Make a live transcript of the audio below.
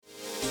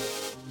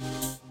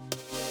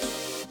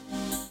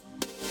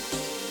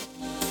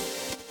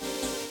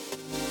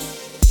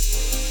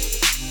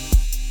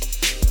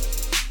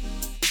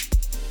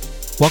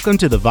Welcome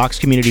to the Vox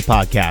Community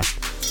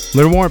Podcast.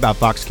 Learn more about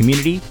Vox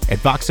Community at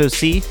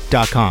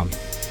voxoc.com.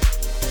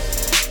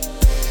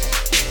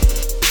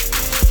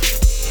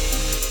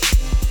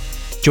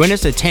 Join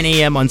us at 10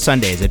 a.m. on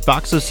Sundays at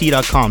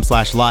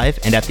voxoc.com/live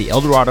and at the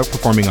Eldorado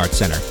Performing Arts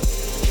Center.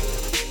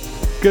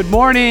 Good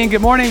morning,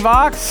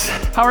 Vox.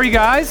 How are you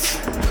guys?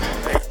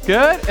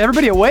 Good?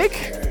 Everybody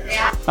awake?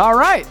 Yeah. All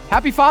right.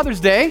 Happy Father's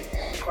Day.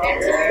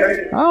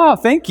 Oh,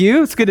 thank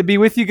you. It's good to be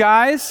with you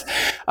guys.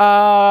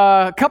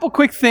 A couple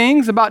quick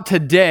things about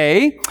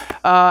today.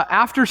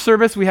 After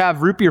service, we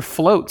have root beer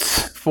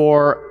floats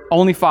for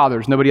only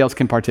fathers. Nobody else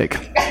can partake.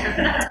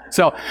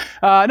 So,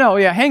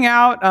 hang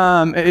out.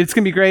 It's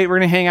going to be great. We're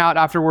going to hang out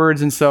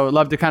afterwards. And so I'd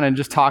love to kind of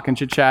just talk and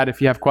chit-chat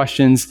if you have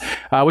questions.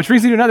 Which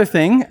brings me to another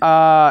thing.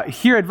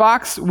 Here at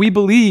Vox, we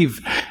believe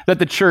that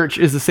the church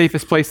is the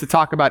safest place to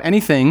talk about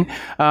anything.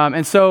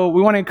 And so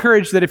we want to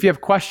encourage that if you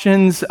have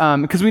questions,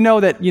 because we know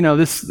that,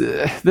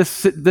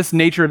 this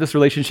nature of this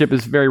relationship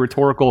is very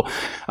rhetorical.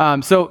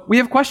 So we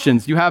have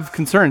questions. You have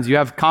concerns. You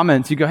have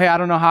comments. You go, hey, I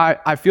don't know how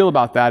I feel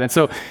about that. And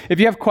so if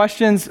you have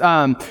questions,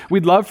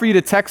 we'd love for you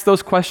to text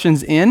those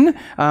questions in.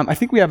 I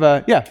think we have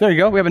there you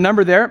go. We have a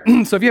number there.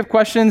 So if you have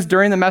questions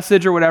during the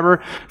message or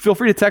whatever, feel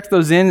free to text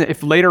those in.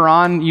 If later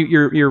on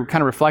you're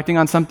kind of reflecting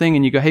on something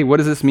and you go, hey, what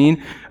does this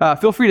mean?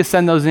 Feel free to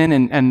send those in,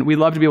 and we'd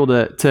love to be able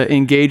to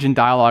engage in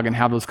dialogue and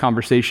have those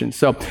conversations.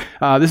 So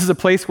this is a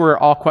place where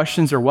all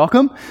questions are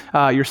welcome.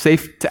 You're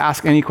safe to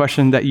ask any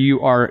question that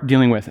you are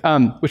dealing with.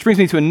 Which brings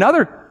me to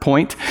another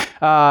point.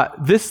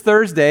 This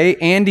Thursday,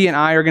 Andy and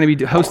I are going to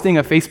be hosting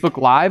a Facebook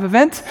Live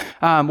event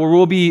where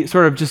we'll be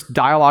sort of just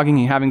dialoguing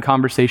and having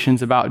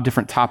conversations about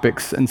different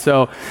topics. And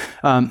so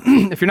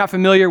if you're not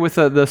familiar with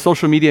the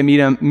social media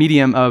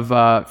medium of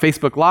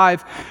Facebook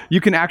Live, you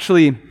can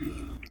actually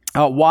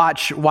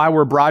watch while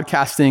we're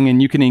broadcasting,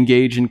 and you can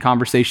engage in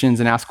conversations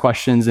and ask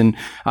questions, and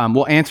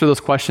we'll answer those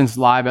questions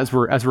live as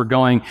we're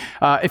going.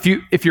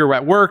 If you're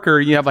at work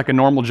or you have like a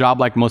normal job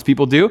like most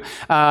people do,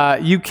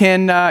 you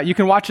can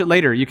watch it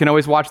later. You can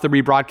always watch the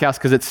rebroadcast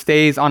because it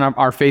stays on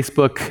our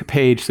Facebook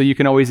page, so you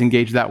can always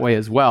engage that way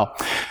as well.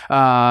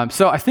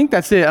 So I think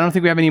that's it. I don't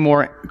think we have any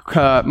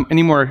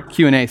more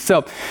Q&A.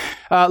 So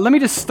let me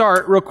just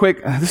start real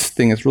quick. This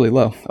thing is really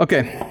low.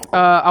 Okay.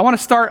 I want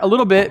to start a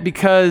little bit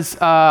because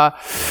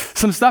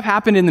some stuff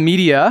happened in the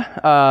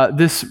media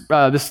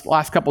this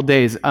last couple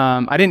days.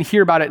 I didn't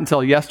hear about it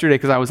until yesterday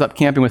because I was up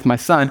camping with my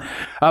son.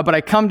 But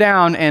I come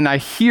down and I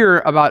hear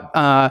about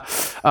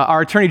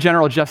our Attorney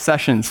General, Jeff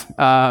Sessions,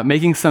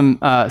 making some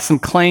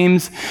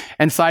claims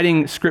and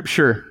citing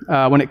scripture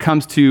when it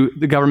comes to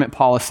the government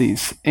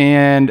policies.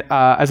 And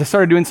as I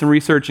started doing some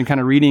research and kind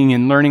of reading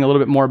and learning a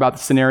little bit more about the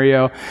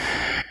scenario,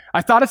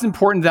 I thought it's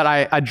important that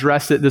I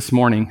address it this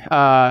morning.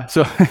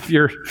 So if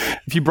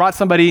you brought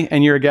somebody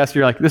and you're a guest,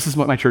 you're like, this is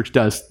what my church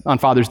does on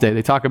Father's Day.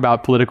 They talk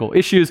about political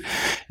issues.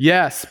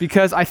 Yes,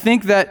 because I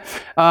think that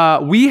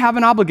we have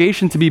an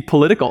obligation to be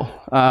political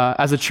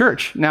as a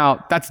church.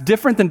 Now, that's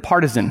different than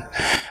partisan.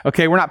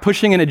 Okay, we're not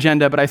pushing an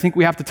agenda, but I think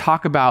we have to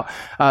talk about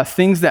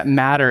things that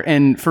matter.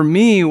 And for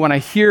me, when I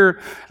hear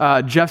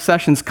Jeff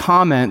Sessions'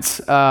 comments,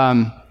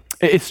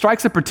 it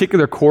strikes a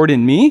particular chord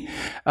in me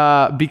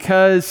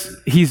because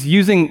he's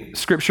using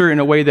scripture in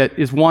a way that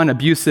is, one,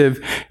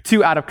 abusive,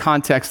 two, out of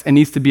context, and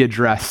needs to be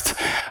addressed.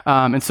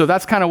 And so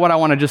that's kind of what I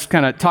want to just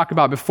kind of talk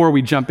about before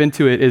we jump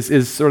into it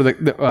is sort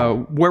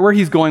of where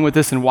he's going with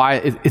this and why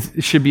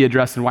it should be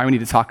addressed and why we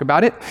need to talk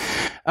about it.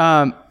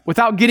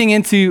 Without getting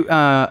into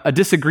a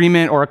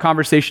disagreement or a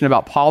conversation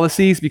about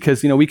policies,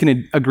 because we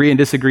can agree and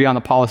disagree on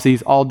the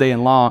policies all day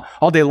long.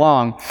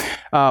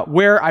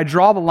 Where I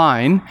draw the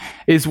line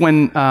is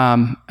when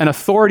an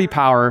authority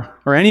power,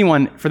 or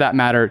anyone for that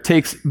matter,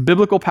 takes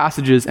biblical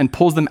passages and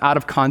pulls them out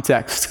of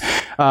context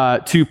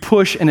to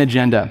push an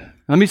agenda.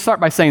 Let me start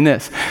by saying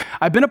this.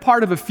 I've been a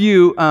part of a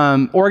few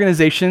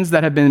organizations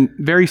that have been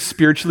very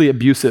spiritually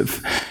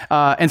abusive.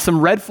 And some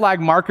red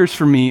flag markers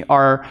for me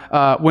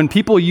are when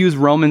people use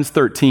Romans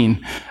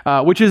 13,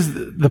 which is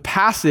the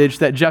passage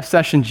that Jeff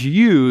Sessions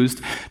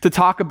used to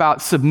talk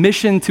about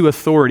submission to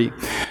authority.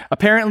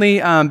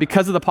 Apparently,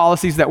 because of the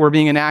policies that were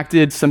being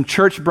enacted, some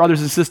church brothers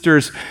and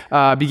sisters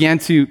began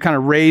to kind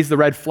of raise the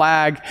red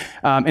flag.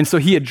 And so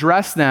he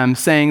addressed them,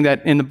 saying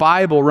that in the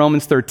Bible,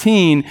 Romans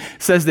 13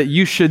 says that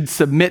you should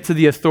submit to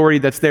the authority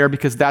that's there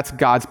because that's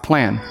God's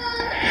plan.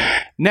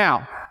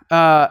 Now,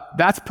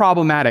 that's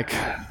problematic.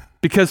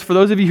 Because for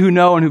those of you who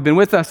know and who've been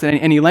with us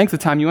any length of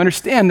time, you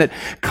understand that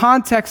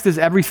context is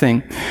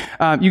everything.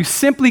 You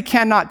simply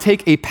cannot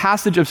take a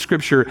passage of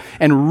scripture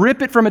and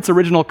rip it from its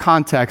original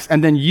context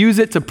and then use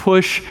it to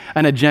push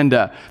an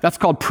agenda. That's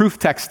called proof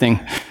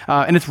texting.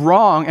 And it's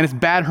wrong and it's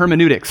bad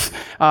hermeneutics.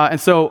 And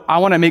so I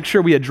want to make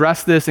sure we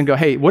address this and go,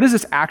 hey, what is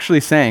this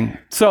actually saying?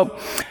 So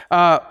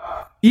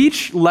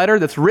each letter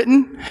that's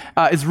written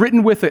is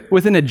written with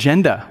an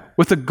agenda,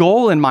 with a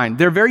goal in mind.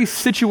 They're very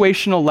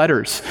situational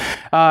letters.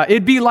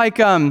 It'd be like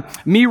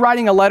me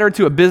writing a letter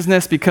to a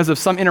business because of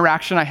some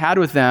interaction I had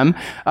with them,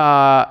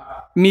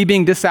 me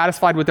being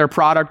dissatisfied with their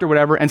product or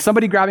whatever, and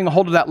somebody grabbing a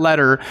hold of that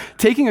letter,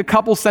 taking a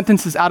couple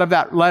sentences out of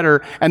that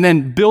letter, and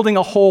then building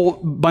a whole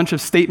bunch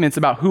of statements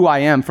about who I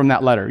am from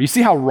that letter. You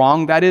see how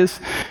wrong that is?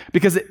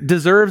 Because it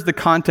deserves the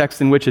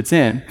context in which it's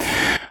in.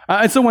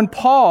 And so when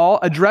Paul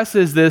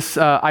addresses this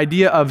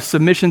idea of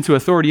submission to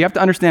authority, you have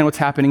to understand what's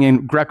happening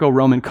in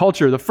Greco-Roman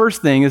culture. The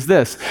first thing is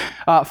this.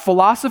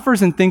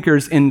 Philosophers and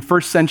thinkers in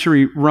first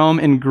century Rome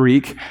and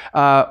Greek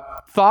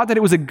thought that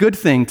it was a good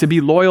thing to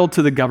be loyal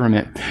to the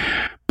government,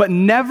 but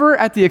never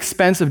at the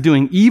expense of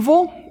doing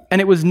evil, and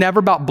it was never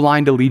about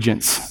blind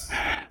allegiance.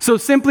 So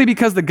simply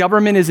because the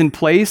government is in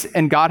place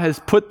and God has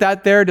put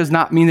that there does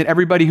not mean that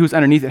everybody who's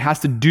underneath it has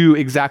to do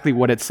exactly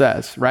what it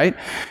says, right?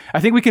 I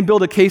think we can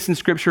build a case in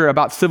Scripture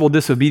about civil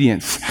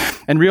disobedience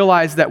and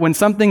realize that when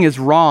something is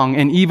wrong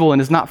and evil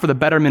and is not for the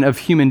betterment of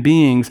human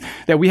beings,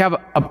 that we have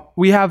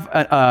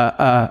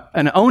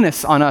an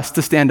onus on us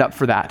to stand up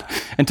for that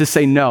and to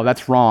say, no,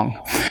 that's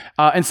wrong.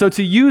 And so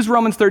to use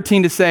Romans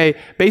 13 to say,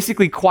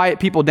 basically quiet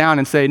people down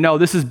and say, no,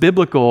 this is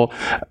biblical,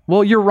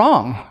 well, you're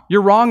wrong.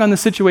 You're wrong on the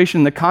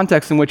situation, the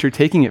context in which you're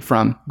taking it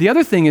from. The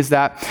other thing is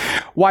that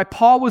why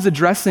Paul was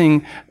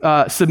addressing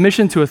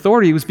submission to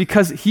authority was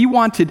because he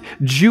wanted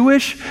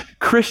Jewish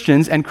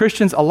Christians and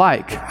Christians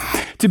alike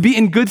to be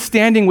in good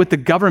standing with the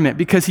government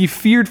because he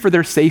feared for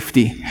their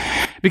safety.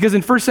 Because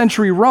in first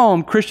century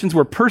Rome, Christians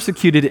were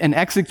persecuted and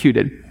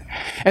executed.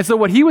 And so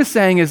what he was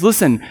saying is,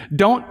 listen,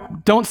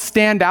 don't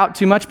stand out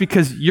too much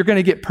because you're going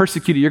to get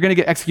persecuted, you're going to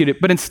get executed,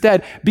 but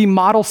instead be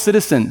model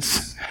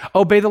citizens.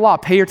 Obey the law,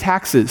 pay your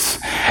taxes.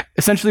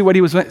 Essentially what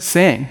he was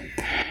saying.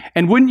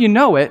 And wouldn't you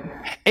know it,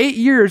 8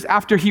 years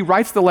after he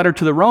writes the letter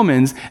to the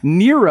Romans,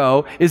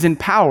 Nero is in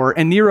power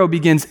and Nero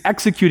begins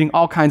executing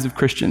all kinds of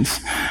Christians,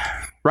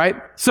 right?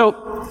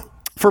 So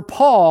for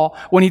Paul,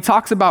 when he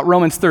talks about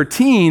Romans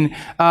 13,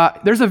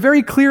 there's a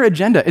very clear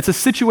agenda. It's a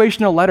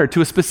situational letter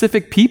to a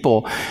specific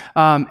people.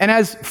 And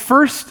as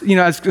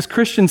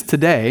Christians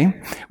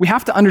today, we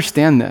have to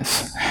understand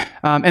this.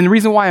 And the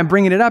reason why I'm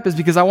bringing it up is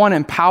because I want to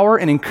empower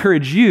and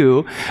encourage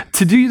you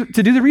to do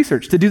the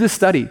research, to do the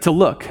study, to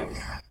look.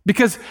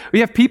 Because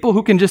we have people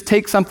who can just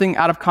take something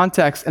out of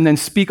context and then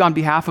speak on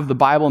behalf of the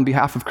Bible and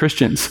behalf of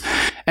Christians.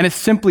 And it's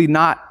simply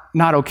not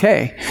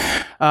okay.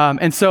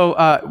 And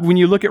so when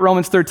you look at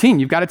Romans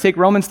 13, you've got to take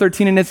Romans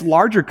 13 in its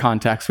larger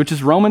context, which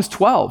is Romans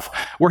 12,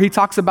 where he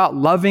talks about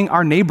loving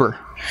our neighbor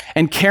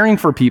and caring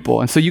for people.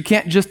 And so you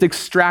can't just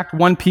extract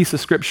one piece of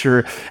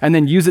scripture and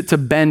then use it to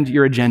bend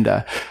your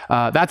agenda.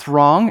 That's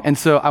wrong. And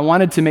so I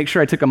wanted to make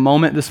sure I took a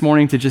moment this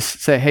morning to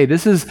just say, hey,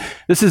 this is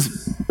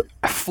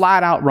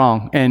flat out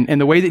wrong. And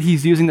the way that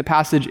he's using the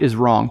passage is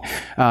wrong.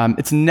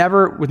 It's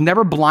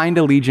never blind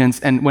allegiance.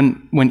 And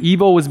when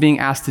evil was being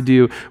asked to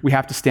do, we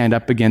have to stand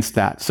up against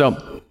that.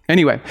 So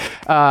anyway,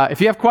 if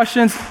you have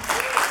questions,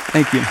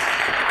 thank you.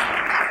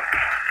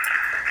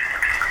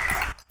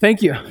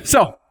 Thank you.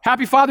 So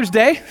happy Father's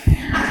Day.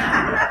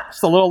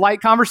 Just a little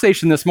light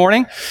conversation this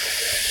morning.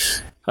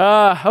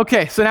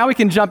 Okay, so now we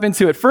can jump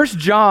into it. 1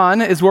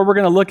 John is where we're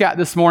going to look at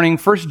this morning.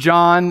 1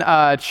 John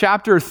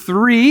chapter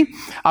 3.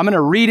 I'm going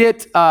to read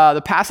it.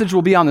 The passage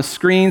will be on the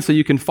screen so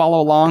you can follow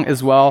along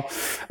as well.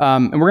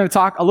 And we're going to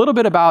talk a little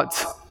bit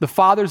about the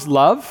Father's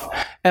love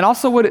and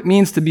also what it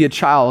means to be a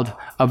child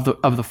of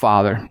the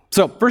Father.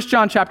 So 1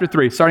 John chapter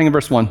 3, starting in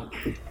verse 1.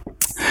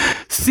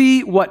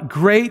 See what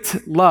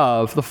great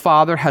love the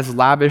Father has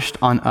lavished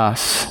on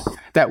us,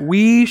 that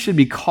we should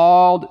be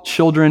called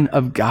children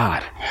of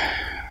God.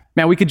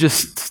 Man, we could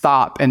just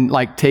stop and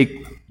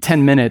take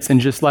 10 minutes and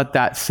just let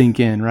that sink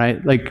in,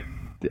 right?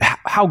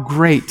 How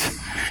great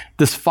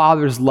this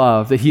Father's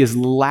love, that he has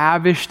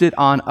lavished it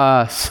on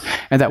us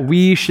and that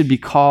we should be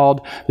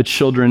called the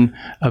children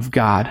of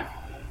God.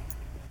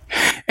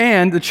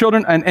 And the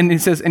children, and he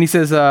says,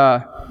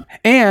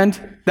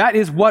 and that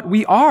is what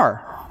we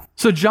are.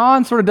 So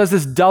John sort of does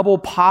this double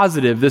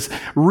positive, this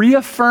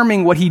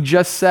reaffirming what he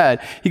just said.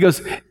 He goes,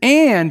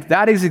 and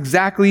that is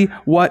exactly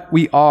what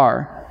we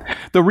are.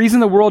 The reason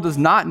the world does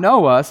not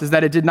know us is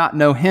that it did not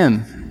know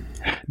him.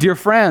 Dear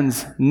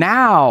friends,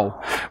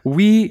 now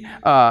we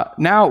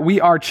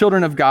are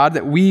children of God,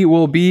 that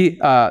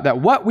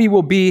what we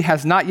will be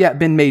has not yet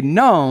been made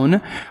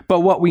known,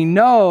 but what we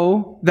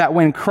know, that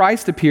when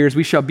Christ appears,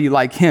 we shall be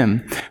like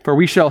him, for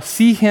we shall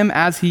see him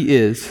as he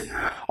is.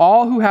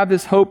 All who have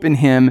this hope in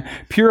him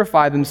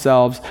purify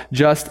themselves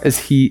just as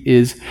he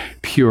is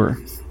pure.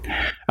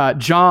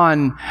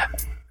 John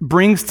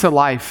brings to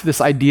life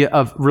this idea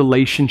of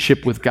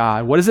relationship with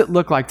God. What does it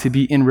look like to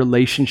be in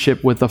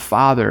relationship with the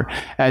Father?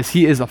 As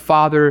he is a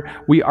father,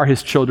 we are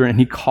his children, and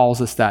he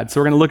calls us that. So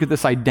we're going to look at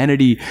this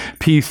identity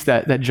piece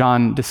that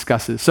John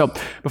discusses. So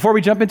before we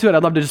jump into it,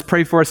 I'd love to just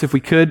pray for us if we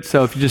could.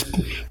 So if you just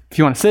If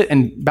you want to sit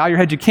and bow your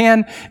head, you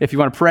can. If you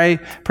want to pray,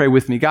 pray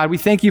with me. God, we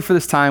thank you for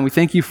this time. We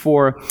thank you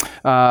for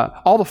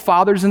all the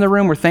fathers in the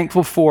room. We're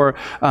thankful for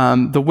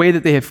the way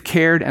that they have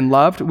cared and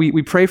loved.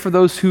 We pray for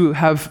those who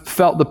have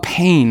felt the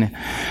pain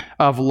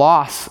of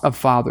loss of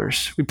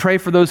fathers. We pray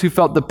for those who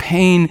felt the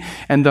pain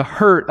and the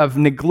hurt of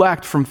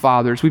neglect from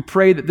fathers. We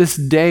pray that this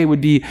day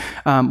would be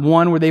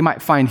one where they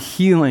might find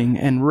healing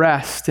and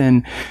rest.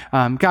 And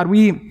God,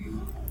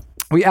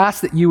 we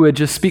ask that you would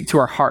just speak to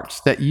our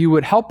hearts, that you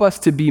would help us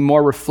to be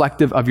more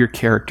reflective of your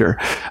character,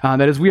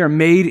 that as we are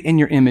made in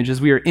your image,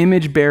 as we are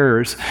image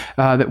bearers,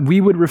 that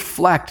we would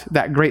reflect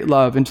that great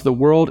love into the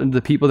world and to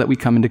the people that we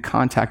come into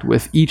contact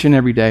with each and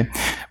every day.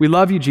 We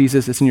love you,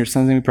 Jesus. It's in your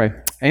son's name we pray.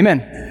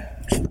 Amen.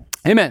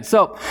 Amen.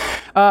 So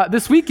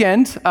this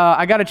weekend,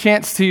 I got a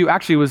chance to,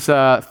 actually it was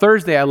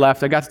Thursday I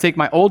left, I got to take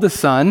my oldest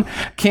son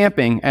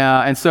camping.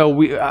 And so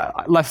we,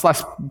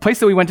 last place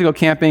that we went to go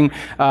camping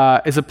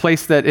is a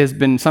place that has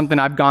been something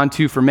I've gone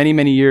to for many,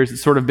 many years.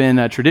 It's sort of been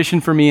a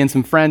tradition for me and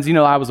some friends. You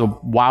know, I was a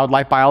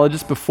wildlife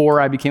biologist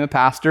before I became a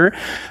pastor.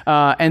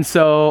 And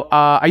so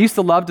I used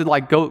to love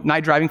to go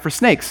night driving for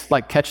snakes,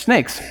 catch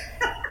snakes.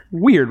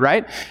 Weird,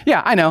 right?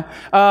 Yeah, I know.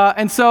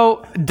 And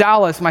so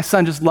Dallas, my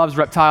son, just loves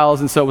reptiles,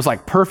 and so it was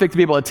perfect to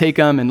be able to take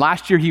him. And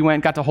last year he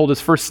got to hold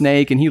his first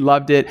snake, and he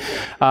loved it.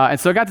 And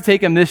so I got to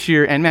take him this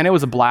year, and man, it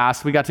was a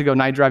blast. We got to go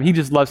night driving. He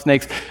just loves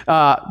snakes.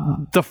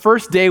 The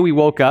first day we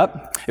woke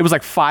up, it was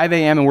 5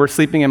 a.m. and we're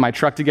sleeping in my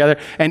truck together,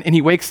 and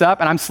he wakes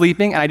up, and I'm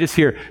sleeping, and I just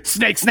hear,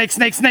 snakes, snakes,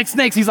 snakes, snakes,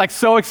 snakes. He's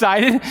so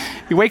excited.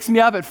 He wakes me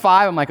up at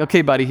 5. I'm like,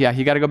 okay, buddy, yeah,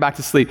 you got to go back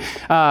to sleep.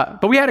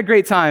 But we had a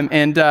great time,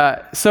 and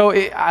so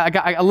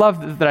I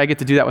love that I get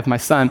to do that with my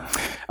son.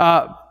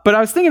 But I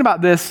was thinking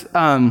about this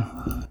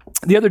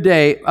the other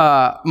day.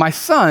 My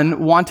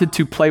son wanted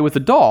to play with a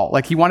doll.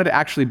 He wanted to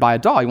actually buy a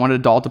doll. He wanted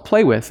a doll to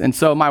play with. And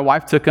so my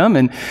wife took him,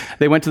 and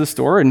they went to the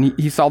store, and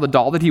he saw the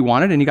doll that he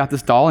wanted, and he got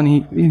this doll, and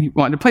he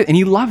wanted to play, and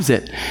he loves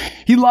it.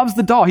 He loves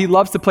the doll. He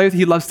loves to play with it.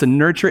 He loves to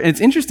nurture it. And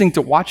it's interesting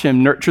to watch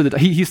him nurture the doll.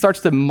 He starts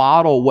to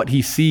model what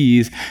he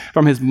sees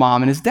from his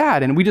mom and his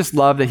dad. And we just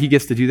love that he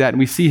gets to do that. And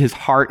we see his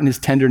heart and his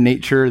tender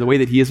nature, the way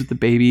that he is with the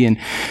baby. And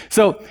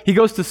so he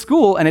goes to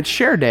school, and it's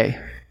share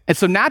day. And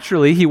so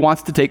naturally, he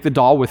wants to take the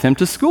doll with him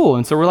to school.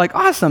 And so we're like,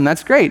 awesome,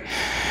 that's great.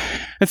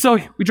 And so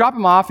we drop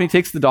him off, and he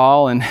takes the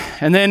doll. And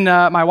then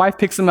my wife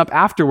picks him up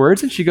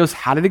afterwards, and she goes,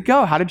 how did it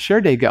go? How did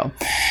share day go?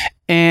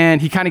 And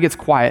he kind of gets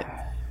quiet.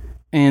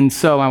 And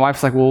so my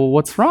wife's like, well,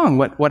 what's wrong?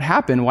 What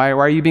happened? Why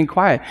are you being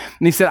quiet?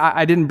 And he said,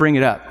 I didn't bring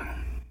it up.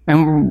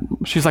 And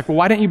she's like, well,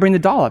 why didn't you bring the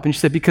doll up? And she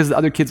said, because the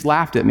other kids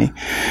laughed at me.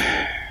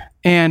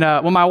 And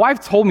when my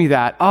wife told me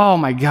that, oh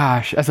my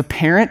gosh, as a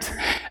parent,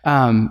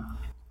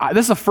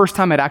 this is the first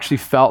time I'd actually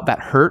felt that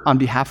hurt on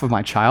behalf of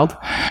my child,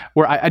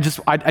 where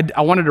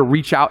I wanted to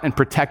reach out and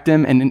protect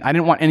him, and I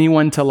didn't want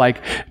anyone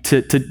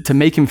to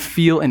make him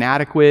feel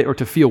inadequate or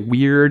to feel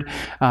weird,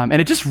 and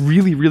it just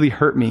really, really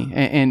hurt me.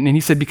 And he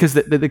said, because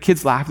the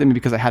kids laughed at me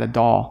because I had a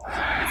doll.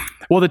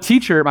 Well, the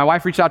teacher, my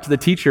wife reached out to the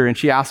teacher, and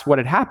she asked what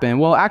had happened.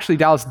 Well, actually,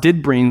 Dallas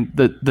did bring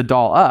the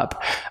doll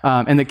up,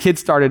 and the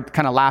kids started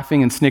kind of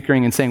laughing and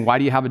snickering and saying, why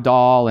do you have a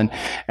doll? And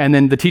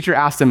then the teacher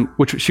asked him,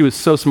 which she was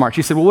so smart,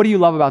 she said, well, what do you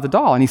love about the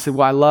doll? And he said,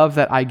 well, I love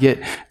that I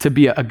get to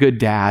be a good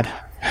dad.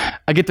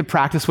 I get to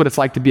practice what it's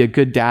like to be a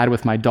good dad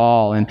with my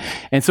doll.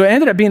 And so it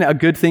ended up being a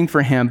good thing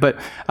for him. But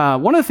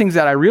one of the things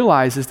that I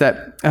realized is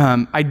that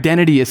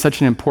identity is such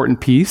an important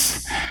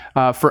piece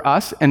for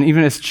us, and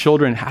even as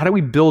children. How do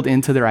we build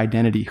into their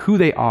identity, who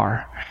they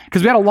are?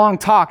 Because we had a long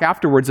talk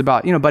afterwards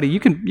about, buddy, you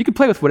can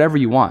play with whatever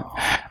you want.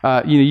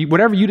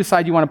 Whatever you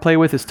decide you want to play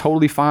with is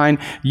totally fine.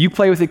 You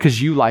play with it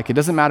because you like it. It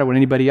doesn't matter what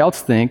anybody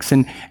else thinks.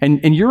 And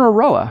you're a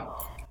Roa,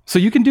 so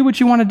you can do what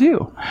you want to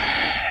do.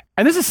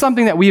 And this is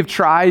something that we have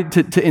tried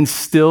to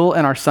instill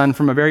in our son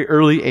from a very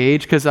early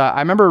age, because I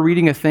remember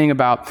reading a thing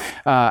about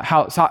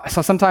how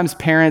sometimes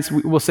parents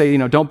will say,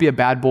 don't be a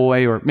bad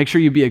boy, or make sure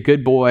you be a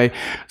good boy.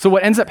 So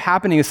what ends up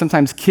happening is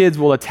sometimes kids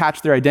will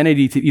attach their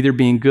identity to either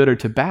being good or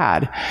to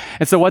bad.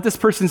 And so what this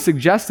person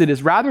suggested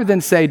is, rather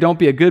than say, don't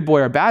be a good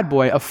boy or bad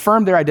boy,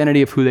 affirm their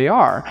identity of who they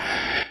are.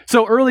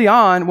 So early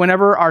on,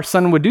 whenever our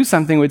son would do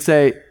something, we'd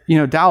say,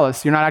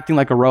 Dallas, you're not acting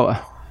like a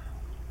Roa.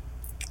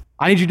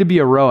 I need you to be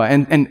a Roa.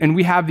 And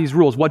we have these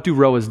rules. What do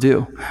Roas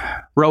do?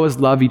 Roas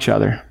love each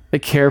other. They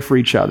care for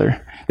each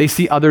other. They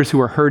see others who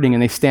are hurting,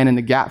 and they stand in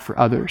the gap for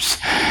others.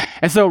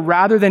 And so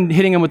rather than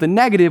hitting him with a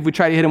negative, we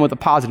try to hit him with a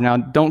positive. Now,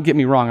 don't get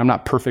me wrong. I'm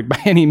not perfect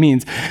by any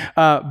means.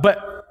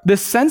 But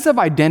this sense of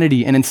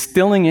identity and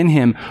instilling in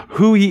him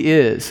who he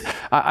is,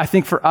 I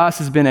think for us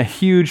has been a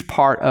huge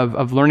part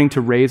of learning to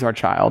raise our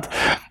child.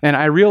 And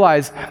I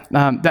realize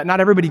that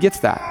not everybody gets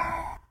that.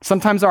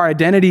 Sometimes our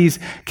identities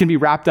can be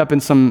wrapped up in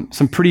some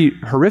pretty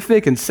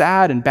horrific and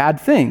sad and bad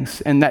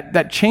things, and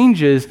that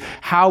changes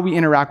how we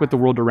interact with the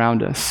world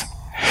around us.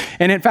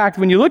 And in fact,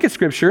 when you look at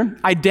Scripture,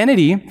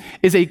 identity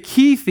is a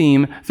key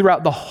theme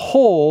throughout the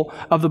whole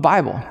of the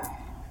Bible.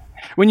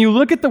 When you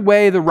look at the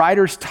way the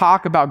writers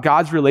talk about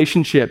God's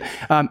relationship,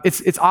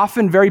 it's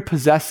often very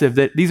possessive,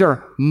 that these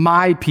are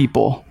my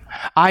people.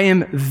 I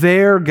am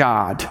their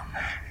God.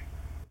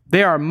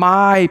 They are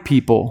my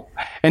people.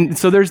 And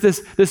so there's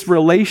this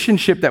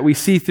relationship that we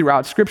see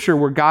throughout Scripture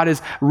where God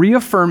is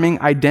reaffirming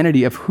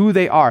identity of who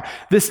they are.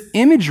 This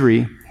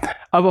imagery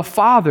of a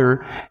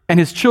father and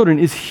his children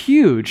is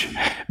huge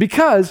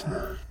because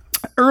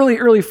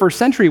early first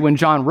century when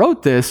John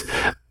wrote this,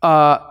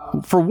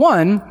 for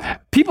one,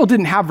 people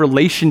didn't have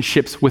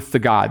relationships with the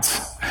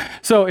gods.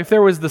 So if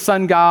there was the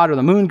sun god or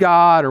the moon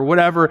god or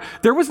whatever,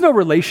 there was no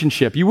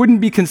relationship. You wouldn't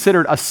be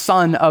considered a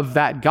son of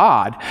that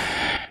god.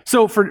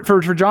 So for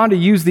John to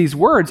use these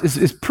words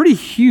is pretty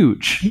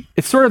huge.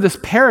 It's sort of this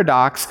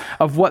paradox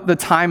of what the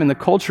time and the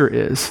culture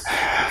is.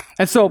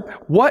 And so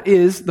what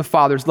is the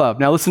Father's love?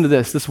 Now listen to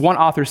this. This one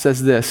author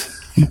says this.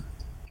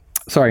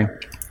 So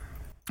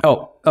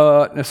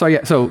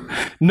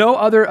no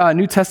other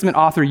New Testament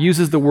author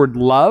uses the word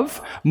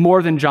love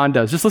more than John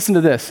does. Just listen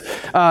to this.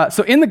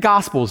 So in the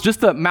Gospels, just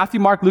the Matthew,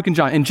 Mark, Luke, and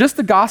John, in just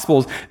the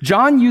Gospels,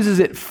 John uses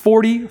it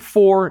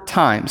 44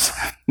 times.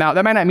 Now,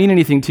 that might not mean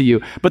anything to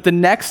you, but the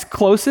next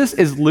closest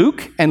is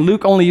Luke, and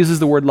Luke only uses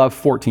the word love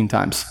 14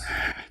 times.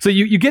 So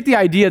you get the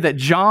idea that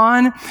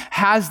John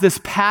has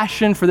this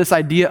passion for this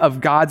idea of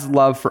God's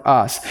love for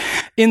us.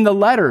 In the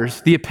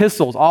letters, the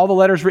epistles, all the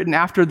letters written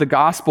after the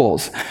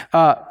Gospels,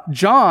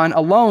 John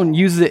alone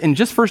uses it in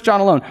just 1 John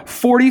alone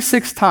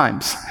 46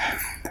 times.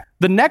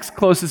 The next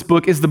closest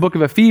book is the book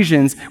of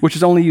Ephesians, which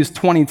is only used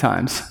 20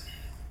 times.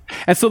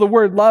 And so the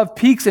word love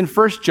peaks in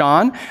 1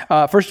 John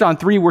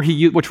 3,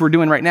 which we're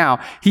doing right now.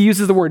 He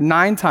uses the word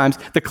 9 times.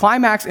 The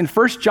climax in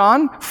 1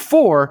 John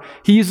 4,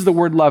 he uses the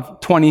word love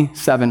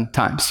 27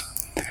 times.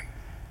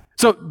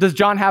 So does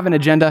John have an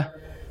agenda?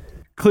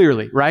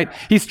 Clearly, right?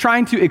 He's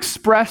trying to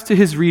express to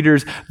his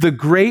readers the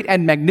great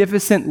and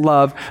magnificent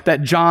love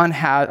that John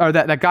has, or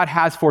that God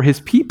has for his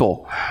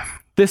people.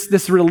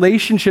 This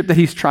relationship that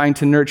he's trying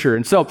to nurture.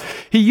 And so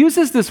he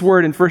uses this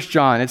word in 1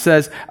 John. It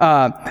says,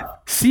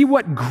 see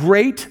what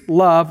great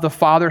love the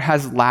Father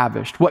has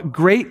lavished. What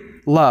great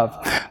love.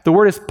 The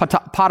word is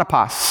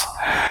patapos.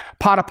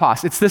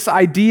 Patapos. It's this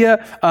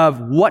idea of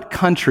what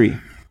country.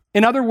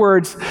 In other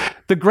words,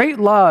 the great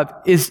love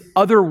is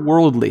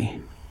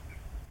otherworldly.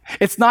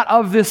 It's not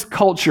of this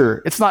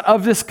culture. It's not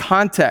of this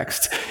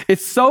context.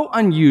 It's so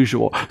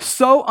unusual,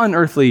 so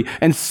unearthly,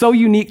 and so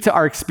unique to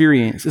our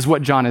experience is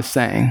what John is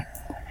saying.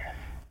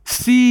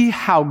 See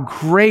how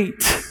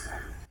great,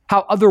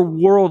 how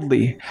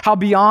otherworldly, how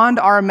beyond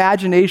our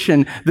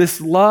imagination this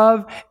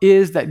love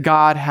is that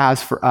God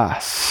has for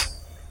us.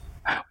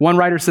 One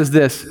writer says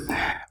this,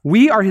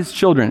 we are his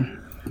children,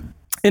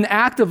 an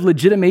act of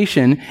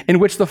legitimation in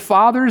which the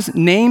father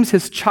names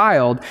his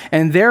child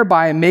and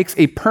thereby makes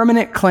a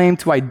permanent claim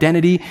to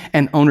identity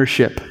and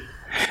ownership.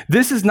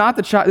 This is not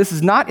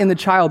in the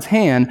child's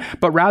hand,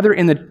 but rather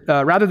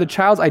the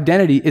child's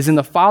identity is in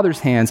the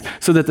father's hands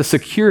so that the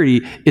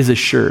security is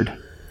assured.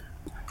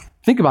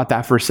 Think about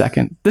that for a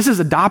second. This is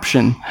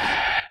adoption.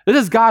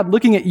 This is God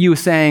looking at you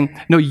saying,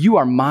 no, you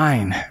are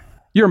mine.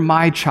 You're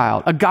my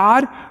child. A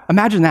God,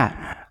 imagine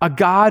that, a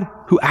God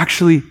who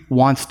actually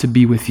wants to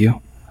be with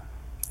you.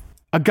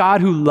 A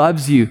God who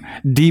loves you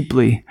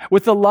deeply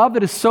with a love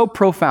that is so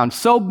profound,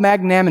 so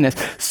magnanimous,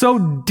 so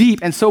deep,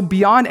 and so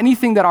beyond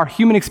anything that our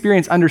human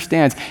experience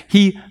understands.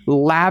 He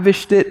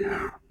lavished it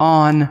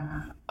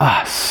on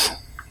us.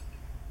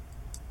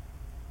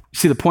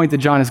 See, the point that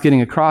John is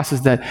getting across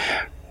is that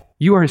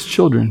you are his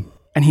children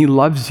and he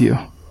loves you.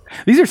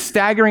 These are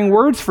staggering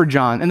words for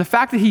John. And the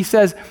fact that he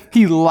says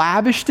he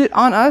lavished it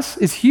on us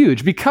is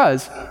huge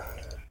because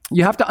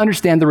you have to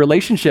understand the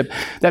relationship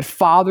that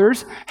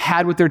fathers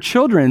had with their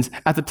children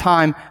at the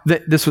time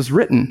that this was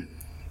written.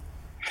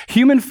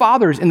 Human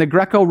fathers in the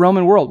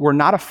Greco-Roman world were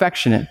not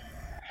affectionate,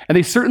 and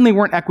they certainly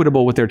weren't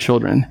equitable with their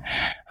children.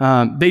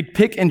 They'd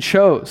pick and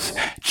chose.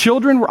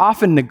 Children were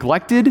often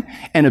neglected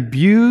and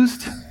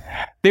abused.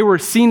 They were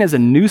seen as a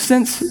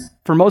nuisance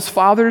for most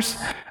fathers.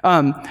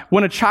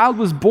 When a child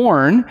was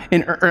born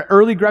in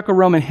early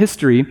Greco-Roman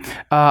history,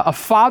 a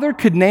father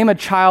could name a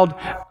child,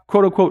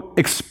 quote unquote,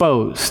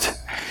 exposed.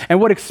 And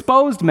what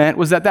exposed meant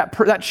was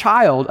that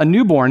child, a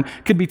newborn,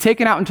 could be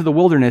taken out into the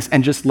wilderness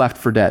and just left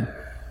for dead.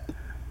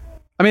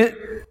 I mean,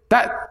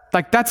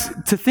 that's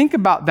to think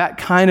about that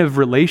kind of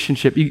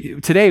relationship.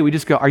 Today we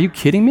just go, are you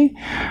kidding me?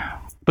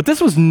 But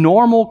this was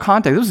normal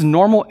context. This was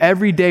normal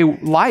everyday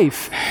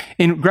life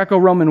in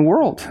Greco-Roman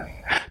world.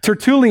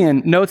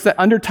 Tertullian notes that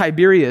under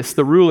Tiberius,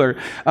 the ruler,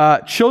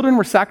 children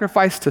were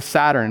sacrificed to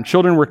Saturn.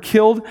 Children were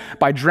killed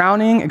by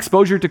drowning,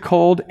 exposure to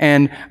cold,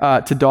 and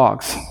to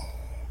dogs.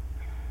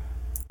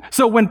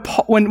 So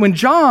when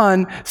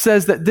John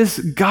says that this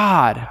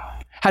God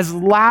has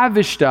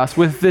lavished us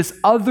with this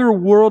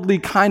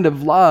otherworldly kind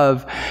of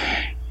love,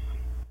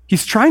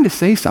 he's trying to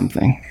say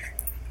something.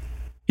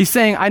 He's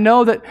saying, I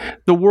know that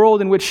the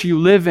world in which you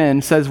live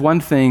in says one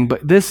thing,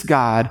 but this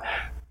God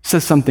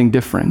says something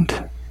different.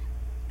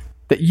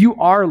 That you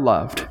are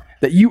loved,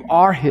 that you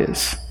are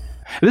his.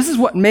 This is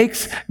what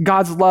makes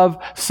God's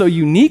love so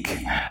unique,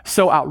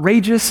 so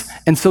outrageous,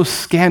 and so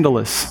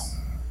scandalous.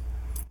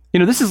 You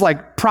know, this is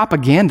like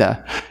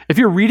propaganda. If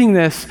you're reading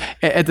this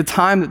at the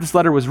time that this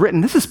letter was written,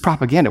 this is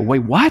propaganda. Wait,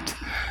 what?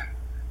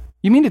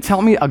 You mean to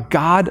tell me a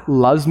God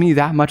loves me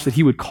that much that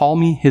he would call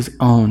me his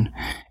own?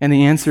 And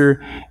the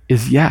answer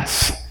is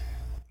yes.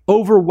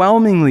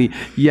 Overwhelmingly,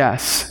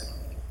 yes.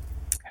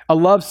 A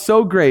love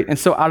so great and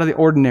so out of the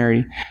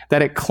ordinary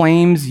that it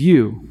claims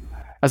you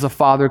as a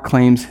father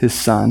claims his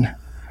son.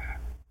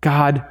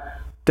 God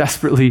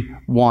desperately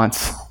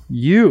wants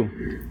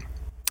you.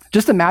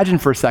 Just imagine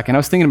for a second, I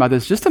was thinking about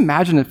this, just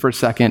imagine it for a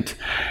second,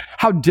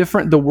 how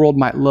different the world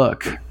might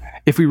look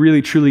if we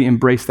really truly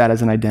embraced that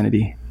as an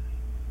identity.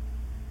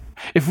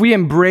 If we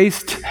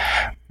embraced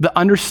the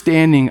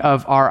understanding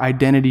of our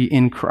identity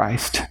in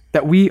Christ,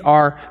 that we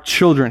are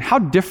children, how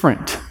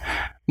different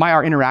might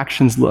our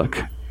interactions look?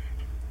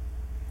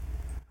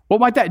 What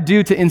might that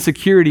do to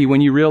insecurity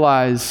when you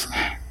realize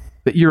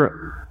that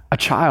you're a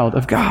child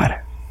of God?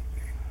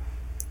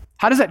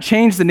 How does that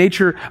change the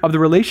nature of the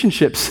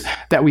relationships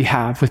that we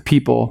have with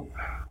people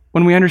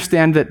when we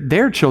understand that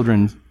they're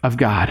children of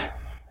God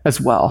as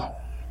well?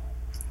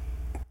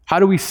 How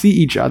do we see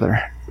each other?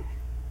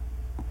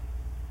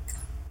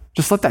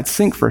 Just let that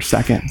sink for a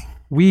second.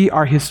 We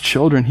are his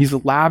children. He's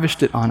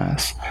lavished it on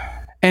us.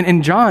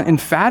 And John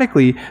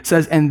emphatically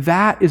says, and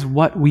that is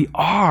what we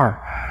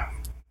are.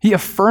 He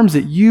affirms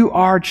it. You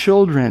are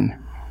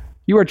children.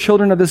 You are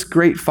children of this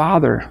great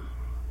Father.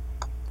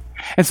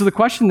 And so the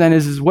question then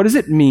is what does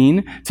it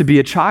mean to be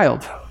a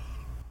child?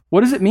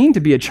 What does it mean to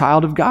be a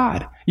child of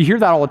God? You hear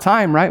that all the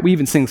time, right? We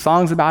even sing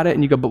songs about it,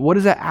 and you go, but what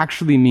does that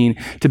actually mean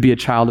to be a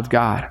child of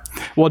God?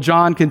 Well,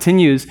 John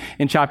continues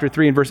in chapter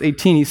 3 and verse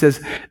 18. He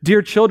says,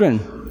 "Dear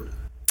children,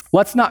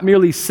 let's not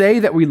merely say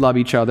that we love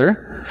each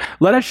other.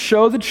 Let us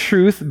show the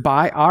truth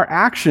by our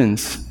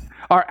actions.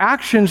 Our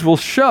actions will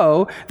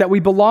show that we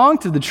belong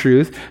to the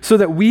truth so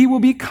that we will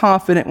be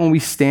confident when we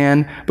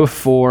stand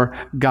before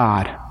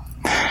God."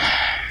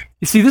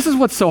 You see, this is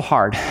what's so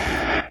hard.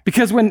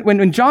 Because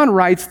when John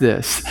writes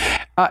this,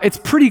 it's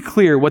pretty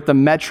clear what the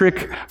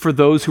metric for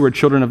those who are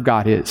children of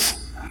God is.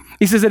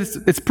 He says that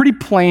it's pretty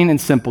plain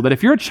and simple, that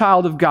if you're a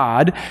child of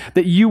God,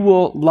 that you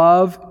will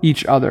love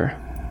each other.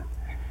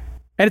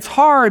 And it's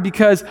hard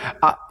because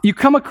you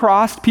come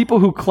across people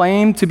who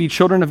claim to be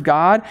children of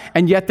God,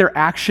 and yet their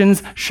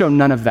actions show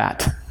none of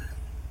that.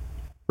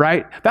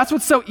 Right? That's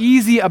what's so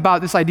easy about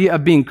this idea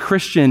of being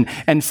Christian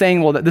and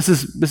saying, well, that this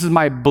is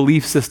my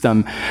belief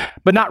system,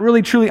 but not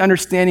really truly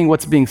understanding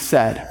what's being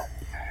said.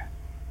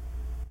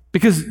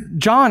 Because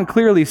John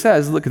clearly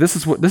says, look, this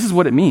is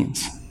what it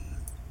means.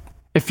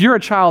 If you're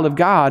a child of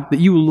God, that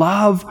you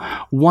love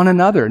one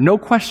another, no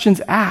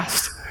questions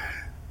asked.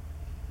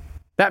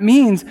 That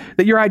means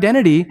that your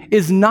identity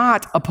is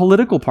not a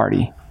political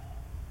party.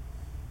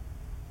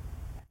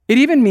 It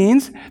even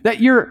means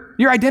that your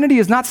identity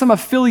is not some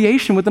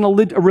affiliation within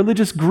a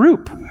religious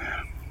group.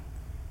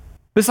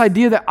 This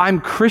idea that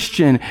I'm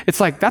Christian, it's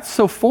like, that's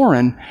so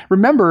foreign.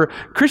 Remember,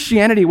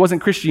 Christianity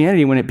wasn't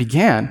Christianity when it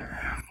began.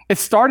 It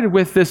started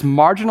with this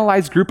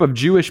marginalized group of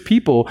Jewish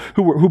people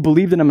who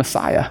believed in a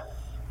Messiah.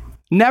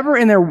 Never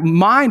in their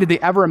mind did they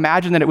ever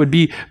imagine that it would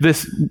be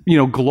this,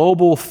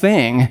 global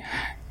thing.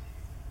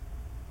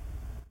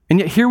 And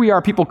yet here we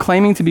are, people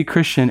claiming to be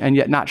Christian and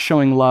yet not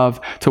showing love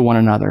to one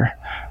another.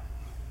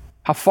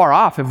 How far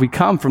off have we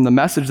come from the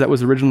message that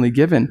was originally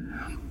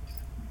given?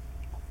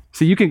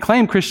 So you can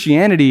claim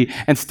Christianity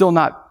and still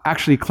not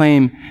actually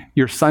claim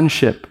your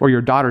sonship or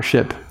your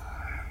daughtership.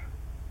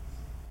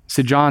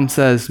 So John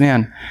says,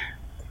 man,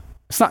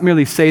 let's not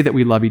merely say that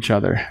we love each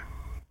other.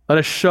 Let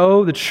us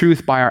show the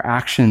truth by our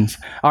actions.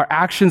 Our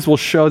actions will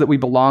show that we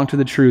belong to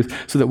the truth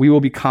so that we will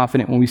be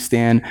confident when we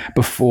stand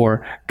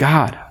before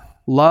God.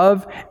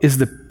 Love is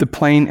the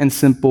plain and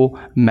simple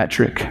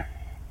metric.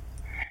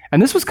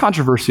 And this was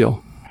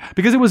controversial,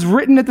 because it was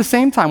written at the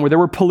same time where there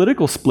were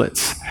political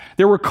splits,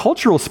 there were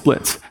cultural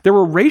splits, there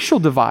were racial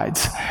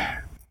divides,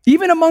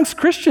 even amongst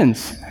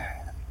Christians.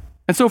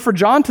 And so for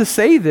John to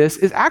say this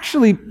is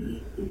actually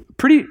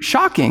pretty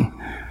shocking,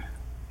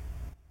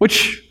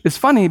 which is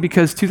funny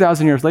because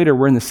 2,000 years later,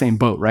 we're in the same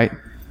boat, right?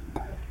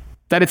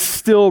 That it's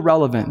still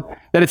relevant,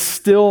 that it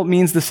still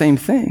means the same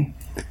thing.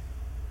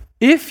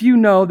 If you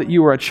know that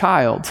you are a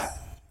child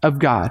of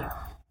God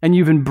and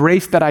you've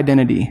embraced that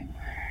identity,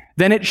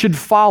 then it should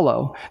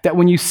follow that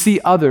when you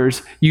see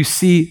others, you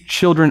see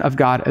children of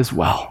God as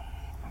well.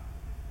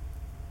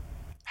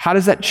 How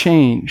does that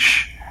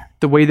change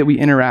the way that we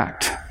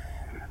interact,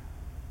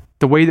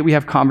 the way that we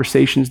have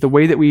conversations, the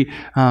way that we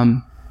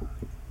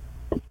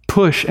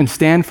push and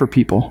stand for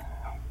people?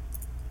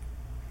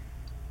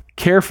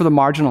 Care for the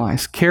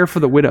marginalized, care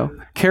for the widow,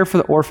 care for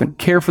the orphan,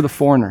 care for the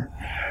foreigner,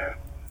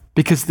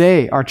 because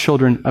they are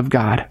children of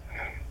God.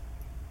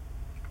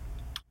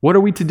 What are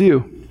we to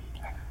do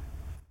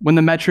when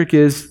the metric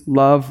is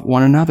love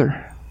one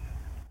another?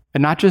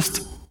 And not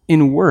just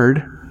in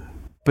word,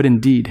 but in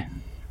deed.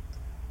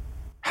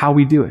 How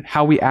we do it,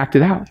 how we act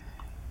it out.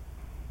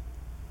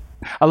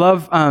 I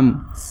love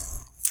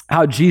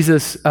how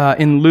Jesus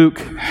in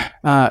Luke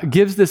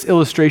gives this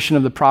illustration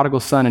of the prodigal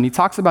son, and he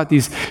talks about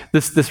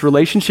this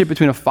relationship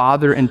between a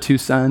father and two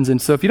sons.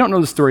 And so if you don't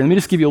know the story, let me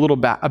just give you a little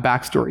a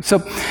backstory. So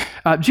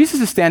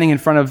Jesus is standing in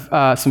front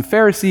of some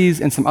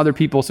Pharisees and some other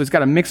people, so he's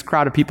got a mixed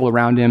crowd of people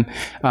around him.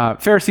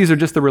 Pharisees are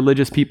just the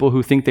religious people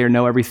who think they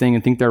know everything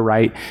and think they're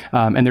right,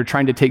 and they're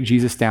trying to take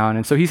Jesus down.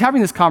 And so he's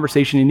having this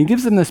conversation, and he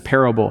gives them this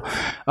parable.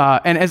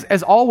 And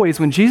as always,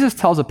 when Jesus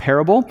tells a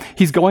parable,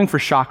 he's going for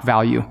shock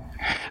value.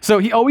 So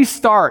he always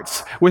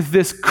starts with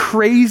this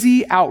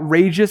crazy,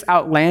 outrageous,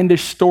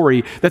 outlandish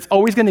story that's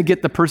always going to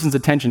get the person's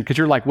attention because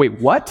you're like,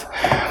 wait, what?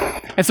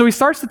 And so he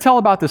starts to tell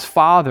about this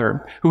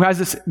father who has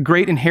this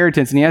great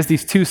inheritance, and he has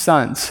these two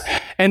sons.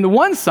 And the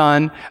one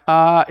son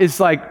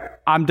is like,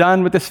 I'm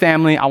done with this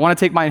family. I want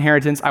to take my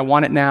inheritance. I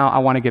want it now. I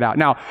want to get out.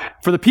 Now,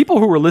 for the people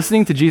who were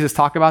listening to Jesus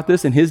talk about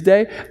this in his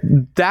day,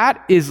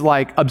 that is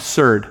like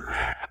absurd.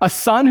 A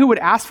son who would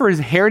ask for his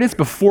inheritance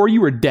before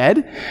you were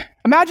dead?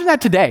 Imagine that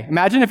today.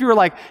 Imagine if you were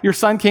like, your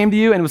son came to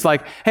you and was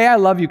like, hey, I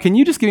love you. Can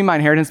you just give me my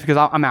inheritance because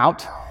I'm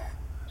out?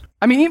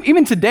 I mean,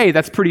 even today,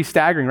 that's pretty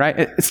staggering, right?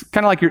 It's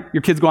kind of like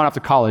your kid's going off to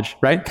college,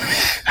 right?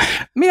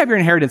 Let me have your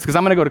inheritance because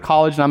I'm going to go to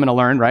college and I'm going to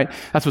learn, right?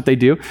 That's what they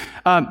do.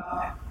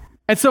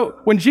 And so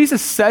when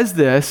Jesus says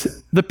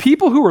this, the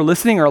people who are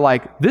listening are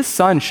like, this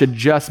son should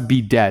just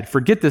be dead.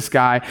 Forget this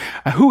guy.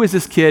 Who is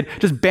this kid?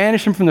 Just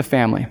banish him from the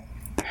family.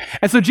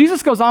 And so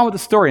Jesus goes on with the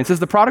story and says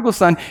the prodigal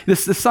son,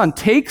 this son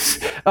takes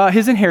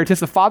his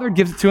inheritance. The father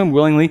gives it to him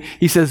willingly.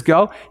 He says,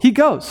 go. He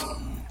goes.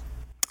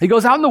 He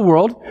goes out in the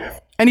world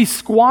and he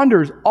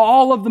squanders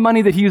all of the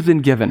money that he's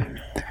been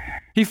given.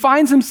 He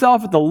finds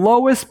himself at the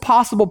lowest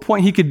possible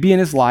point he could be in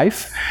his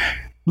life.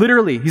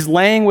 Literally, he's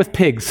laying with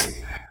pigs,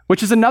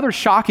 which is another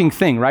shocking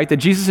thing, right? That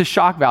Jesus is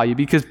shock value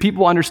because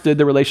people understood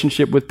the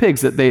relationship with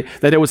pigs,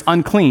 that it was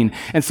unclean.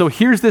 And so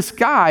here's this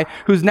guy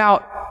who's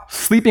now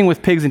sleeping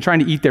with pigs and trying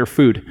to eat their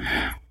food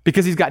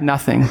because he's got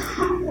nothing.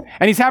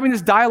 And he's having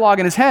this dialogue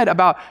in his head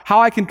about how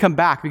I can come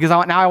back because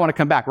now I want to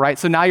come back, right?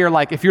 So now you're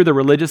like, if you're the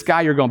religious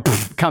guy, you're going,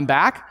 come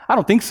back? I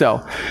don't think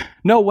so.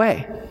 No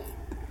way.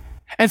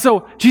 And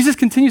so Jesus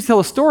continues to tell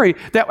a story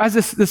that as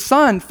the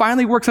son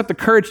finally works up the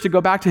courage to go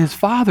back to his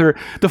father,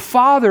 the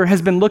father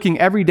has been looking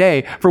every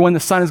day for when the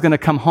son is going to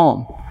come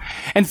home.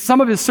 And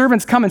some of his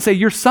servants come and say,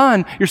 your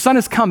son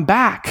has come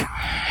back.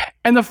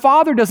 And the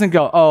father doesn't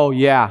go, oh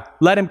yeah,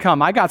 let him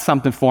come. I got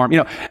something for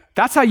him.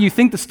 That's how you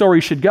think the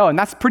story should go. And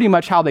that's pretty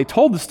much how they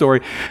told the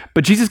story.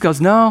 But Jesus goes,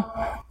 no.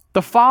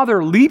 The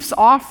father leaps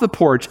off the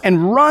porch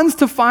and runs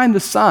to find the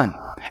son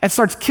and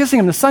starts kissing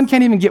him. The son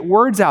can't even get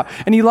words out.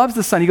 And he loves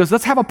the son. He goes,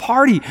 let's have a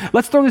party.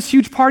 Let's throw this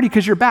huge party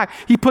because you're back.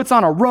 He puts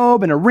on a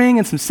robe and a ring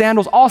and some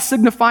sandals, all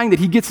signifying that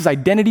he gets his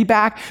identity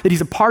back, that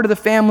he's a part of the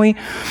family.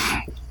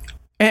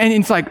 And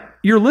it's like,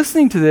 you're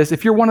listening to this.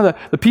 If you're one of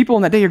the people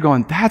in that day, you're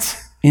going, that's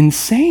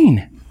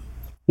insane.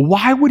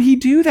 Why would he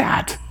do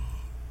that?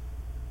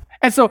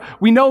 And so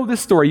we know this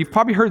story. You've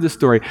probably heard this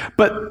story.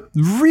 But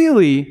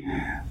really,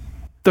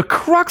 the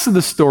crux of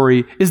the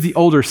story is the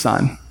older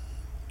son.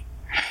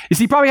 You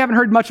see, you probably haven't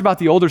heard much about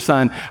the older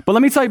son, but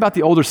let me tell you about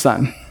the older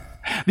son.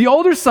 The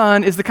older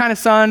son is the kind of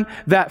son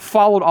that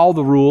followed all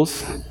the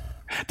rules,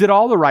 did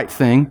all the right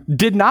thing,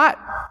 did not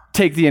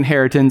take the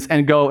inheritance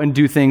and go and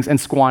do things and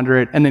squander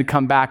it and then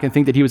come back and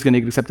think that he was going to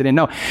get accepted in.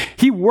 No,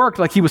 he worked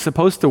like he was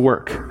supposed to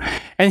work.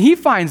 And he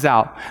finds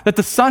out that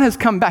the son has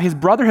come back, his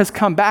brother has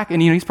come back,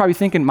 and he's probably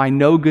thinking, my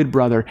no good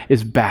brother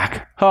is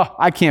back. Oh,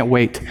 I can't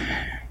wait.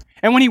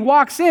 And when he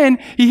walks in,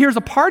 he hears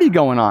a party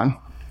going on.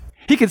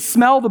 He could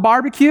smell the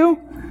barbecue.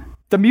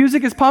 The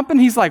music is pumping.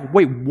 He's like,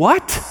 wait,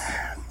 what?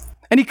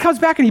 And he comes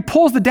back and he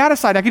pulls the dad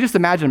aside. I can just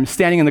imagine him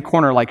standing in the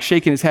corner, like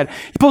shaking his head.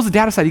 He pulls the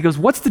dad aside. He goes,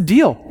 what's the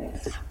deal?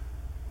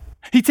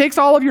 He takes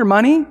all of your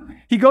money.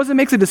 He goes and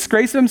makes a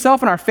disgrace of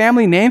himself in our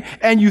family name,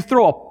 and you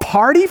throw a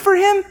party for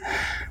him?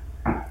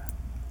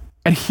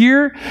 And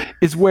here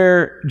is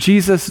where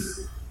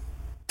Jesus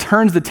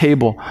turns the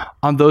table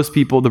on those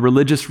people, the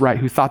religious right,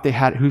 who thought they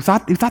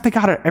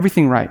got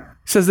everything right.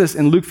 He says this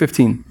in Luke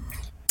 15,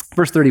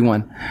 verse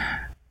 31.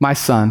 My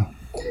son,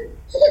 you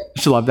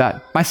should love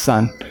that. My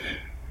son,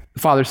 the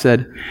father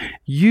said,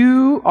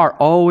 you are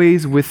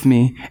always with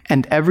me,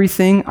 and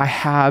everything I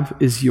have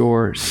is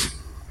yours.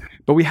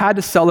 But we had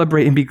to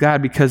celebrate and be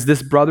glad because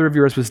this brother of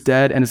yours was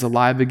dead and is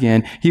alive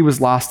again. He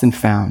was lost and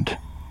found.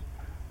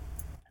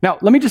 Now,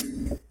 let me just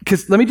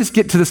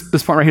get to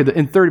this point right here.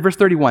 In verse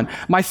 31,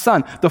 my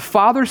son, the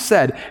father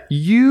said,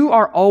 you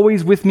are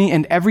always with me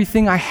and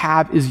everything I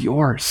have is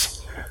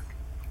yours.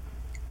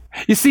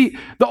 You see,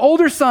 the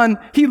older son,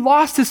 he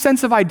lost his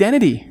sense of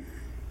identity.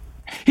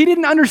 He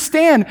didn't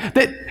understand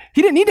that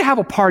he didn't need to have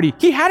a party.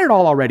 He had it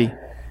all already.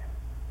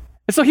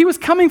 And so he was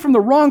coming from the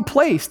wrong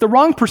place, the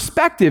wrong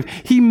perspective.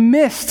 He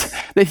missed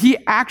that he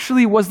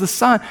actually was the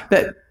son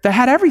that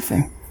had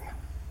everything.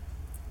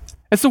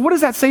 And so what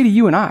does that say to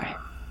you and I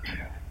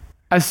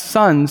as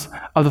sons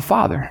of the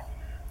Father?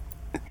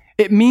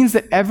 It means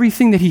that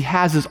everything that he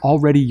has is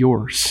already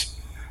yours.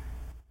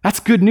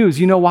 That's good news.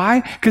 You know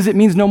why? Because it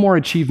means no more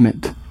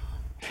achievement.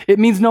 It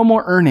means no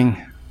more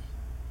earning.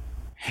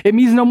 It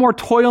means no more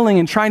toiling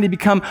and trying to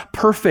become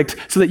perfect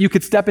so that you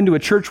could step into a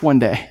church one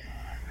day.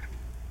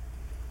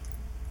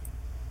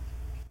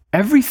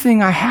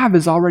 Everything I have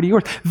is already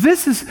yours.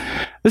 This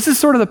is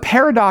sort of the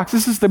paradox.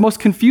 This is the most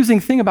confusing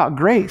thing about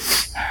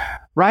grace,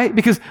 right?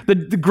 Because the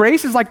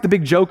grace is like the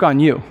big joke on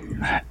you.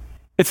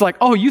 It's like,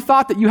 oh, you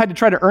thought that you had to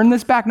try to earn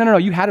this back? No,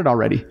 you had it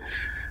already.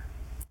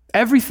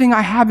 Everything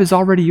I have is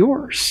already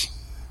yours.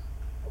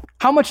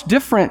 How much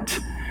different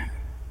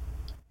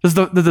does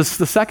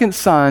the second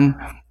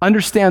son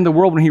understand the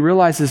world when he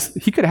realizes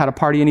he could have had a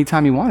party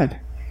anytime he wanted?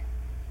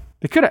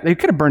 They could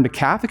have burned a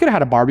calf. They could have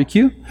had a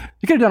barbecue.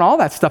 They could have done all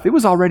that stuff. It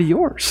was already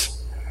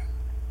yours.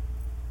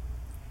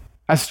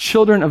 As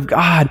children of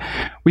God,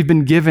 we've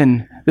been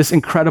given this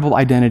incredible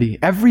identity.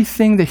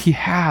 Everything that he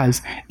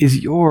has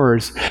is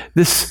yours.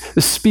 This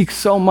speaks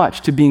so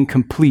much to being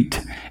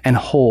complete and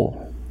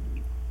whole.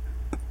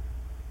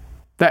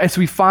 That as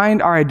we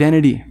find our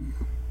identity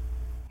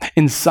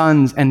in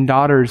sons and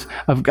daughters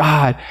of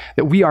God,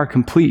 that we are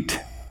complete,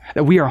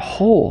 that we are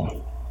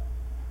whole,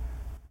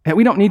 that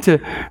we don't need to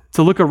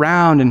look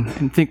around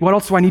and think, what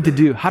else do I need to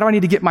do? How do I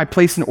need to get my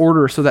place in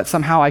order so that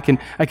somehow I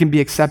can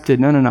be accepted?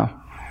 No.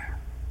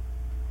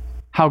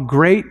 How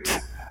great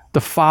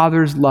the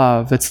Father's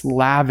love that's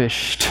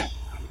lavished,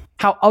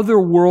 how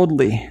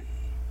otherworldly,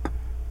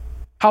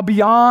 how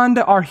beyond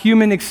our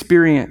human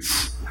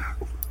experience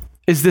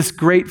is this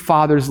great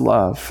Father's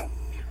love.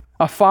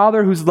 A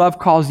Father whose love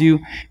calls you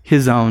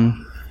his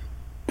own.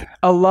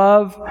 A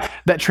love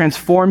that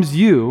transforms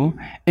you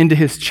into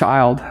his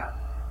child.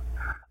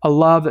 A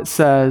love that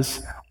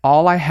says,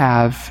 all I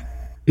have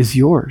is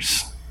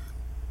yours.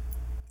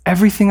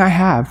 Everything I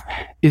have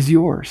is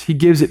yours. He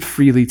gives it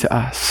freely to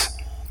us.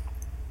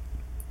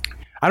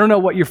 I don't know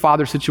what your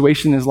father's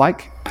situation is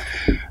like.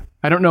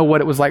 I don't know what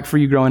it was like for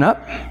you growing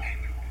up.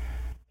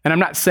 And I'm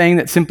not saying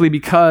that simply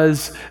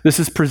because this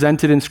is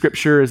presented in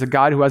Scripture as a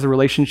God who has a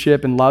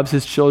relationship and loves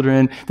his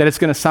children, that it's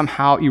going to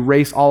somehow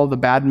erase all of the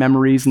bad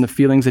memories and the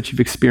feelings that you've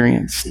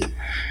experienced.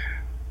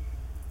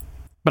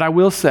 But I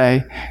will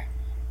say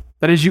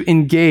that as you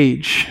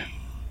engage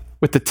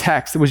with the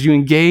text, as you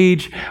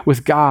engage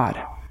with God,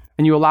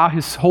 and you allow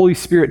his Holy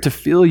Spirit to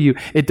fill you,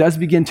 it does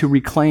begin to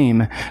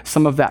reclaim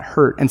some of that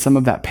hurt and some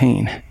of that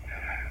pain.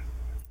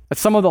 That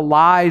some of the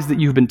lies that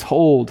you've been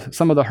told,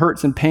 some of the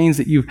hurts and pains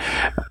that you've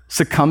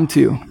succumbed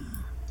to,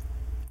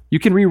 you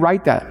can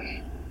rewrite that.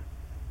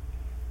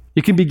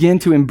 You can begin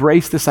to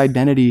embrace this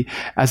identity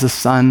as a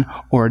son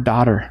or a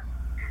daughter.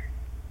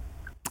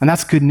 And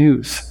that's good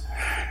news,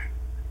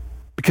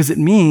 because it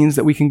means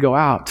that we can go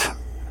out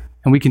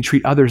and we can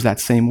treat others that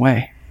same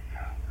way.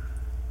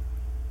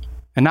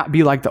 And not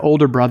be like the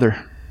older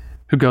brother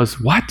who goes,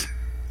 what?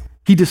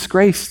 He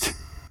disgraced.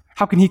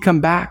 How can he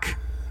come back?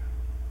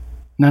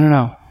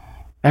 No.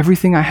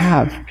 Everything I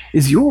have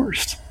is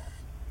yours.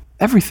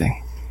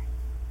 Everything.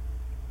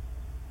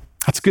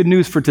 That's good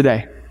news for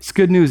today. It's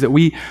good news that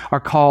we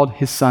are called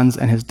his sons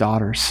and his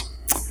daughters.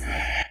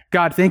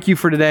 God, thank you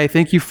for today.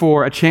 Thank you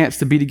for a chance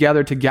to be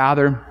together, to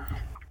gather.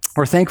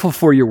 We're thankful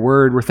for your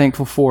word. We're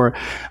thankful for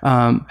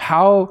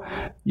how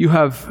you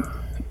have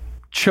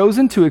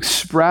chosen to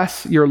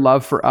express your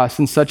love for us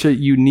in such a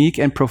unique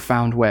and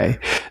profound way,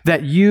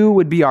 that you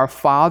would be our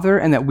Father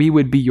and that we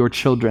would be your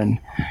children.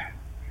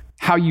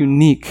 How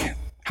unique,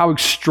 how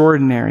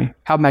extraordinary,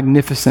 how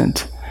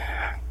magnificent.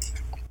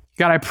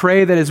 God, I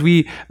pray that as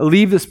we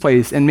leave this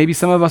place, and maybe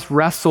some of us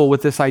wrestle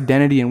with this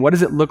identity, and what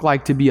does it look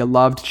like to be a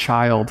loved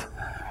child?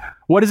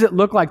 What does it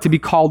look like to be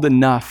called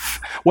enough?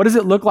 What does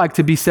it look like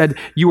to be said,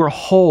 you are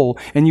whole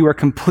and you are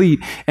complete,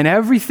 and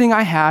everything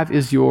I have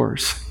is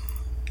yours?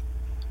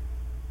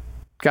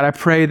 God, I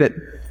pray that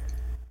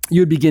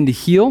you would begin to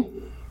heal,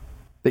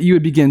 that you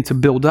would begin to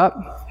build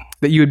up,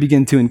 that you would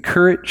begin to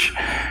encourage,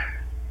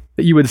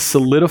 that you would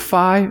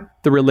solidify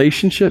the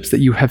relationships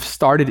that you have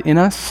started in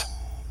us,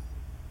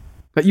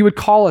 that you would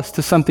call us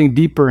to something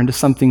deeper and to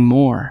something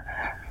more,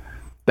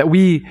 that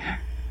we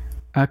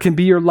can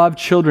be your loved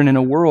children in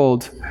a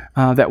world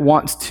that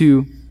wants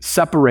to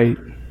separate,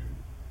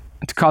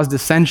 to cause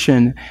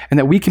dissension, and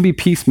that we can be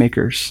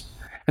peacemakers,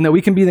 and that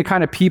we can be the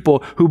kind of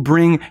people who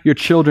bring your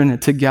children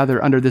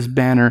together under this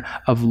banner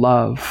of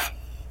love.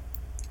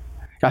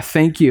 God,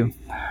 thank you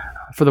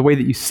for the way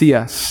that you see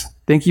us.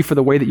 Thank you for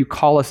the way that you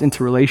call us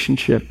into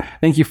relationship.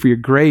 Thank you for your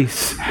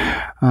grace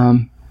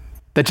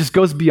that just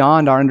goes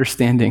beyond our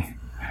understanding,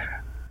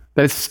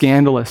 that is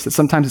scandalous, that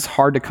sometimes it's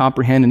hard to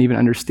comprehend and even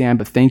understand,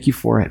 but thank you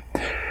for it.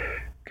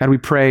 God, we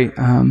pray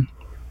that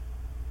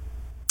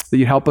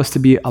you help us to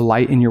be a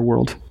light in your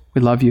world.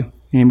 We love you.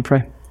 In your name we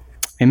pray.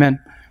 Amen.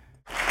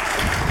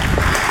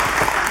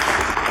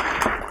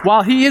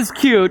 while he is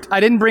cute, I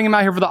didn't bring him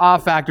out here for the awe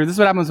factor. This is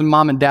what happens when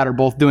mom and dad are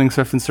both doing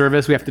stuff in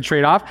service. We have to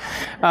trade off.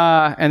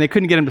 And they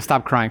couldn't get him to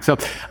stop crying. So,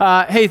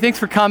 hey, thanks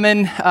for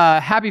coming.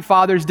 Happy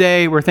Father's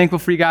Day. We're thankful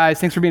for you guys.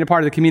 Thanks for being a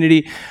part of the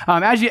community.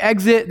 As you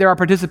exit, there are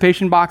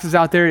participation boxes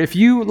out there. If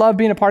you love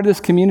being a part of this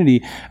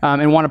community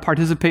and want to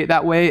participate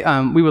that way,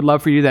 we would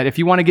love for you to do that. If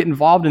you want to get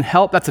involved and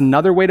help, that's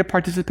another way to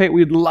participate.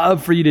 We'd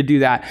love for you to do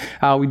that.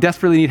 We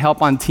desperately need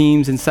help on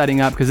teams and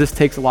setting up because this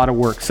takes a lot of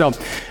work. So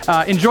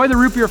enjoy the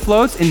root beer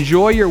floats.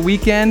 Enjoy your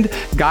weekend.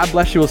 God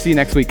bless you. We'll see you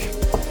next week.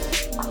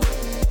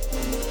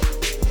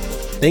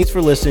 Thanks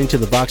for listening to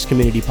the Vox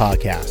Community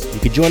Podcast. You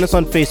can join us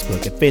on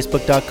Facebook at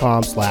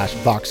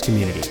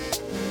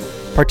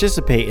facebook.com/VoxCommunity.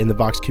 Participate in the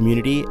Vox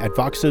community at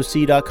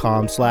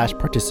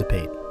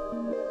voxoc.com/participate.